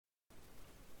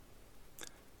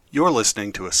You're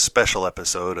listening to a special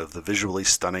episode of the Visually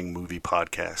Stunning Movie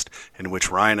Podcast, in which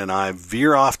Ryan and I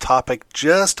veer off topic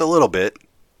just a little bit,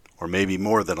 or maybe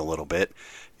more than a little bit,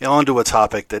 onto a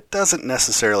topic that doesn't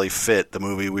necessarily fit the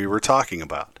movie we were talking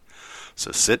about.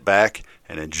 So sit back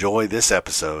and enjoy this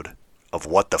episode of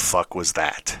What the Fuck Was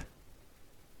That?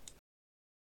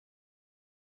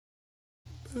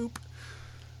 Boop.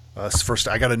 First,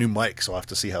 I got a new mic, so I'll have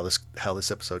to see how this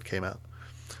episode came out.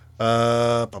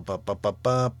 What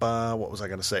was I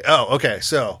going to say? Oh, okay.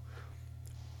 So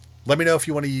let me know if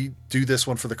you want to do this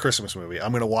one for the Christmas movie.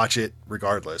 I'm going to watch it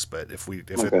regardless, but if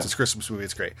it's a Christmas movie,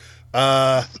 it's great.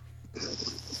 Yeah,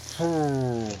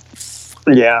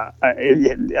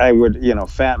 I would.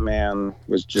 Fat Man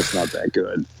was just not that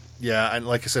good. Yeah, and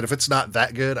like I said, if it's not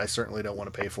that good, I certainly don't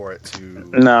want to pay for it to.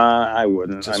 Nah, I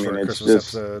wouldn't. Just for a it's Christmas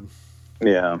just episode.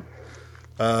 Yeah.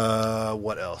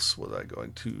 What else was I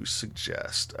going to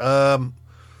suggest?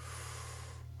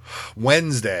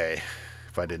 Wednesday,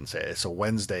 if I didn't say it. So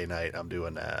Wednesday night, I'm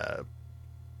doing a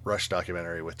Rush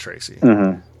documentary with Tracy.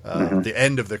 The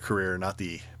end of the career, not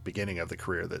the beginning of the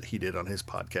career that he did on his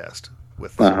podcast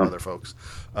with some other folks.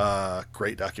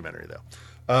 Great documentary, though.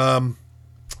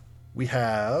 We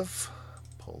have...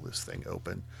 Pull this thing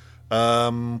open. Do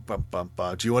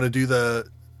you want to do the...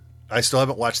 I still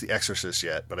haven't watched The Exorcist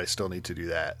yet, but I still need to do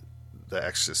that. The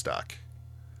Exorcist doc.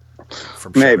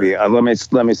 Maybe. Let me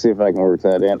see if I can work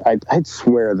that in. I'd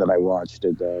swear that I watched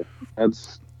it though. And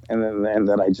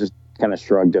then I just kind of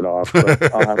shrugged it off.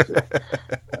 But I'll have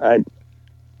to.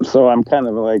 So I'm kind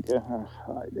of like,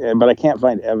 but I can't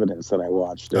find evidence that I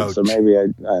watched it. Oh, so maybe I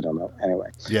don't know.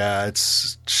 Anyway. Yeah,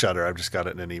 it's Shudder. I've just got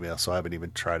it in an email, so I haven't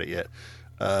even tried it yet.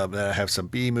 Then I have some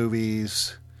B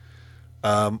movies.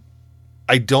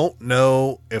 I don't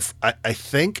know if I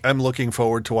think I'm looking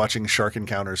forward to watching Shark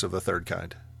Encounters of the Third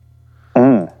Kind.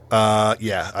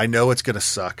 Yeah, I know it's going to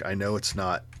suck. I know it's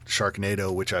not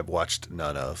Sharknado, which I've watched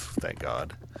none of, thank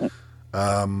God.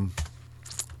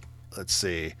 Let's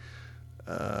see.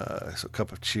 So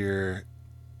Cup of Cheer.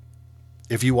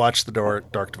 If you watch The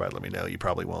Dark Divide, let me know. You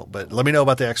probably won't, but let me know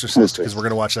about The Exorcist because we're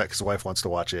going to watch that because the wife wants to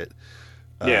watch it.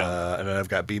 Yeah. And then I've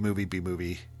got B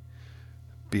movie.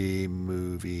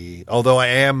 Although I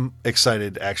am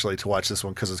excited actually to watch this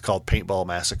one because it's called Paintball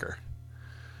Massacre.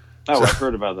 Oh, I've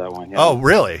heard about that one. Yeah. Oh,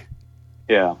 really?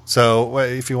 Yeah. So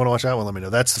if you want to watch that one, let me know.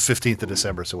 That's the 15th of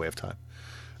December, so we have time.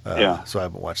 So I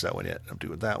haven't watched that one yet. I'm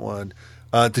doing that one.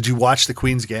 Did you watch The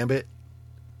Queen's Gambit?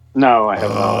 No, I have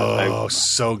not. Oh,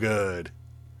 so good.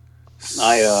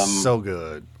 So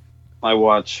good. I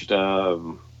watched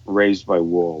Raised by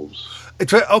Wolves.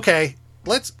 Okay,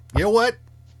 you know what?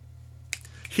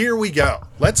 Here we go.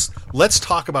 Let's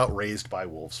talk about Raised by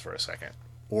Wolves for a second,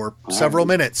 or several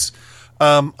minutes.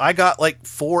 I got like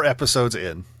 4 episodes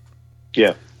in.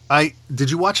 Yeah. Did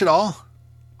you watch it all?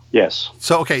 Yes.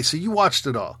 So you watched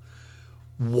it all.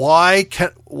 Why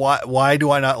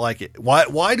do I not like it?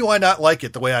 Why do I not like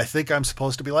it the way I think I'm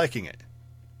supposed to be liking it?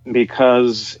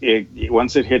 Because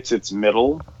once it hits its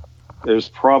middle, there's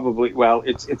probably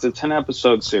it's a 10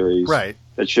 episode series, right?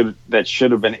 That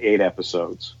should have been 8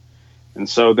 episodes. And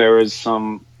so there is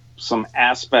some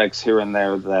aspects here and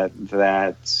there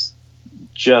that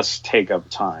just take up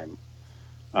time.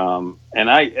 And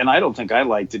I don't think I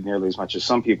liked it nearly as much as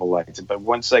some people liked it. But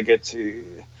once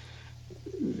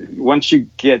you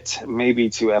get maybe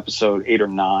to episode 8 or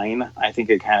 9, I think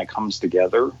it kind of comes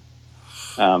together.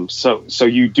 So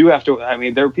you do have to. I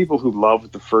mean, there are people who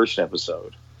loved the first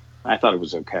episode. I thought it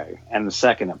was okay, and the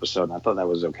second episode, I thought that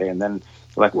was okay, and then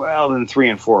like, well, then 3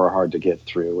 and 4 are hard to get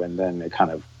through, and then it kind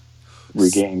of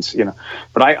regains,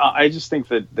 But I just think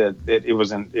that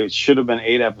it should have been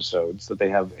 8 episodes. That they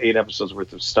have 8 episodes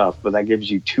worth of stuff, but that gives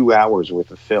you 2 hours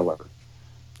worth of filler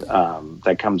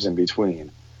that comes in between.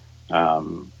 There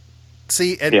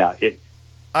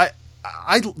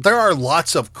are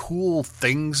lots of cool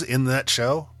things in that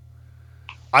show.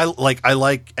 I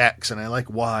like X and I like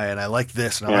Y and I like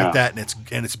this and I like that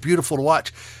and it's beautiful to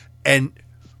watch. And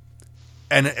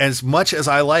as much as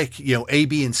I like, A,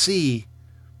 B, and C,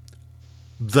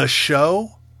 the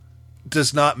show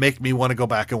does not make me want to go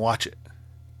back and watch it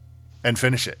and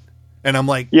finish it. And I'm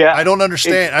like, I don't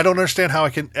understand. I don't understand how I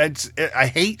can. I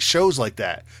hate shows like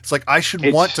that. It's like I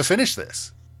should want to finish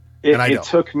this. It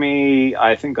took me.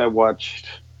 I think I watched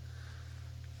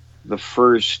the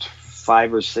first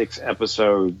 5 or 6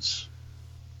 episodes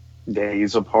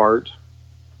days apart,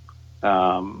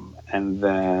 and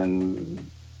then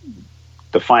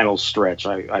the final stretch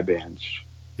I binged.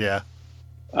 Yeah.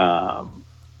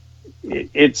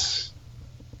 It's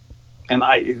and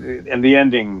the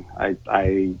ending I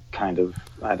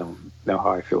don't know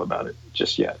how I feel about it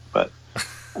just yet, but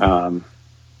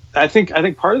I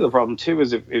think part of the problem too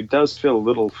is it does feel a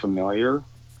little familiar.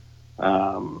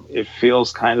 It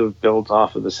feels kind of built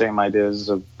off of the same ideas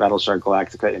of Battlestar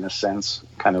Galactica in a sense,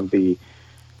 kind of the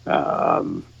I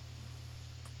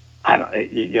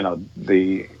don't you know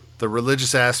the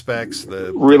religious aspects,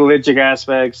 the religious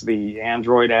aspects, the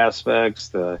android aspects,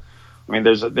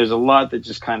 there's a lot that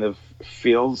just kind of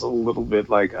feels a little bit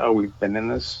like, oh, we've been in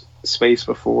this space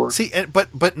before. See,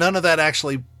 but none of that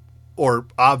actually or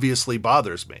obviously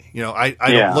bothers me. You know, I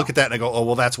don't look at that and I go, oh,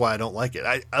 well, that's why I don't like it.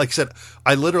 Like I said,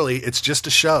 I literally, it's just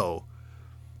a show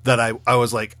that I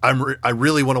was like, I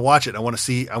really want to watch it. I want to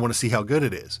see how good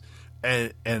it is.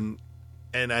 And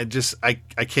I just, I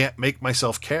can't make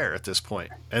myself care at this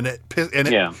point. And it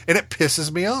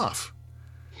pisses me off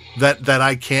that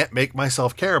I can't make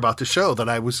myself care about the show that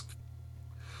I was,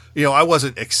 you know, I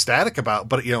wasn't ecstatic about,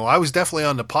 but you know, I was definitely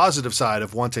on the positive side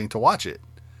of wanting to watch it.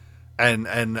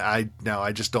 And I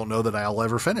just don't know that I'll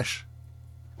ever finish.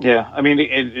 Yeah, I mean,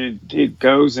 it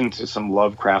goes into some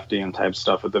Lovecraftian type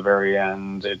stuff at the very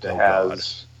end. I don't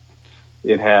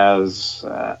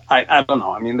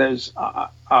know. I mean,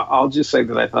 I'll just say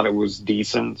that I thought it was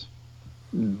decent,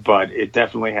 but it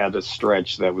definitely had a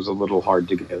stretch that was a little hard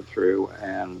to get through.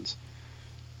 And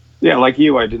yeah, like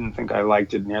you, I didn't think I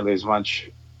liked it nearly as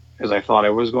much as I thought I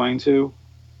was going to.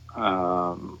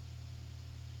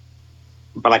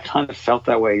 But I kind of felt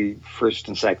that way first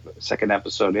and second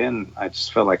episode in. I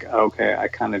just felt like, okay, I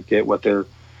kind of get what they're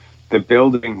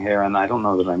building here, and I don't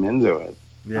know that I'm into it.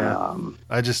 Yeah,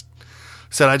 I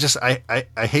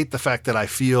hate the fact that I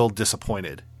feel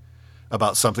disappointed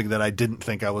about something that I didn't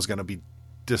think I was going to be.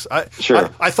 Sure.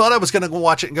 I thought I was going to go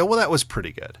watch it and go, well, that was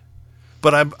pretty good.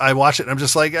 But I watch it and I'm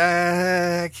just like,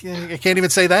 I can't even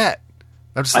say that.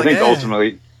 I'm just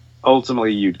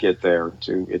ultimately you'd get there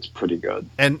too. It's pretty good,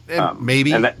 and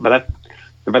maybe, but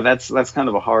that's kind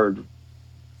of a hard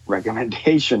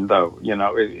recommendation, though. You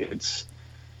know, it's.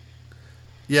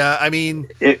 Yeah, I mean,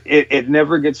 it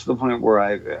never gets to the point where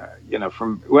and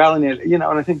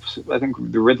I think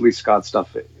the Ridley Scott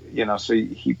stuff, you know, so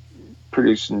he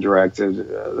produced and directed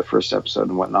the first episode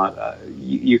and whatnot.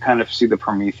 You kind of see the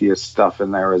Prometheus stuff in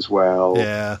there as well.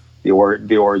 Yeah. The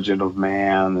origin of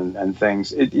man and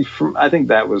things. I think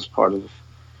that was part of.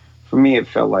 For me, it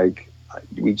felt like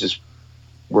we just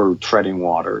were treading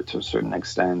water to a certain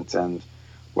extent, and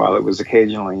while it was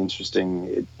occasionally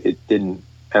interesting, it didn't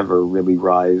ever really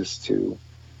rise to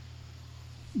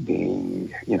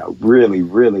being, you know, really,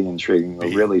 really intriguing or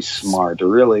really smart or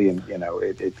really, you know,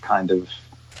 it kind of.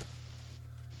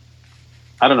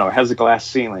 I don't know. It has a glass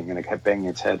ceiling, and it kept banging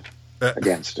its head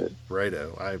against it.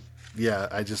 Righto. I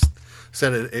just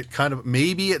said it kind of,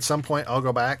 maybe at some point I'll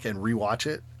go back and rewatch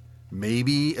it.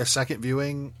 Maybe a second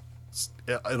viewing,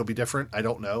 it'll be different. I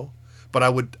don't know, but I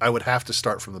would have to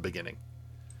start from the beginning.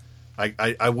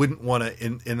 I wouldn't want to,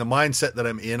 in the mindset that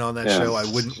I'm in on that show, I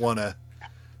wouldn't want to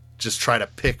just try to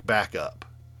pick back up.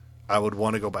 I would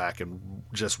want to go back and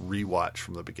just rewatch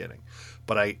from the beginning.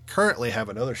 But I currently have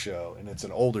another show, and it's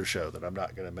an older show that I'm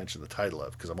not going to mention the title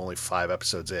of because I'm only 5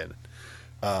 episodes in.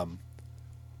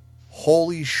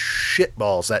 Holy shit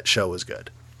balls, that show is good.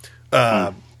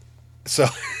 So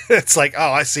it's like,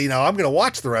 oh, I see now. I'm going to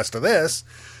watch the rest of this.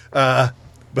 But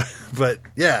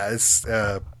yeah, it's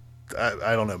I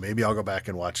don't know. Maybe I'll go back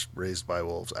and watch Raised by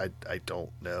Wolves. I don't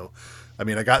know. I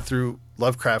mean, I got through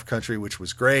Lovecraft Country, which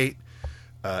was great.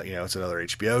 You know, it's another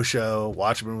HBO show.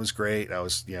 Watchmen was great. I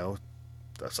was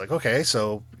like, okay,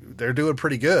 so they're doing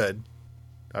pretty good.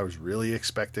 I was really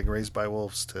expecting Raised by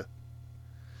Wolves to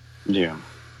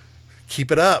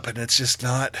keep it up, and it's just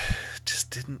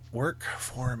didn't work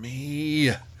for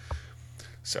me.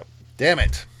 So, damn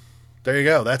it. There you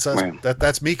go. That's us.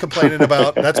 That's me complaining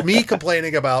about. That's me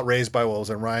complaining about Raised by Wolves,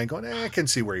 and Ryan going, I can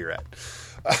see where you're at.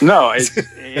 No, it's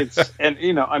and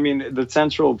you know, I mean, the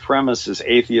central premise is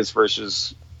atheists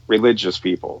versus religious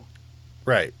people,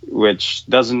 right? Which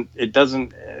doesn't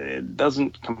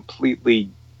completely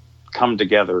come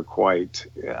together quite.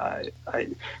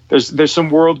 There's some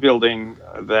world building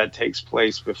that takes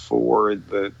place before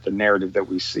the narrative that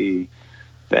we see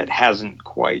that hasn't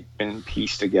quite been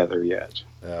pieced together yet.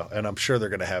 Oh, and I'm sure they're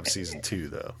going to have season 2,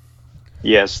 though.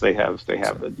 Yes, they have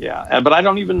it. Yeah, but I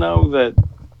don't even know that.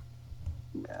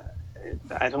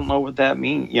 I don't know what that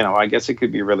means. You know, I guess it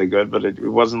could be really good, but it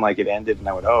wasn't like it ended and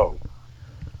I went, oh.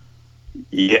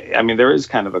 Yeah, I mean, there is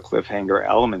kind of a cliffhanger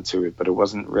element to it, but it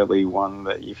wasn't really one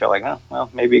that you felt like, oh, well,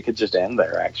 maybe it could just end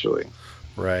there, actually.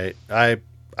 Right. I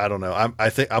don't know. I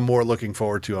think I'm more looking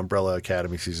forward to Umbrella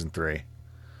Academy season 3.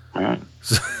 All right.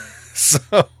 So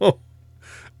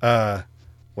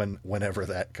whenever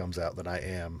that comes out, then I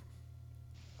am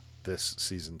this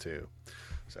season 2.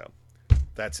 So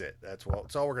that's it. That's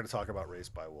all we're going to talk about.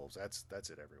 Raised by Wolves. That's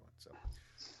it, everyone. So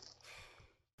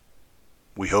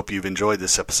we hope you've enjoyed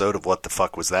this episode of What the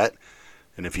Fuck Was That?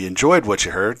 And if you enjoyed what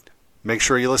you heard, make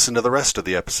sure you listen to the rest of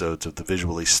the episodes of the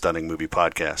Visually Stunning Movie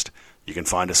Podcast. You can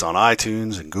find us on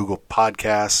iTunes and Google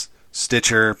Podcasts,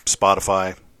 Stitcher,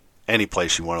 Spotify, any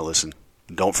place you want to listen.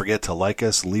 Don't forget to like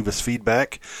us, leave us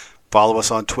feedback, follow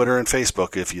us on Twitter and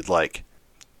Facebook if you'd like.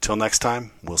 Till next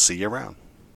time, we'll see you around.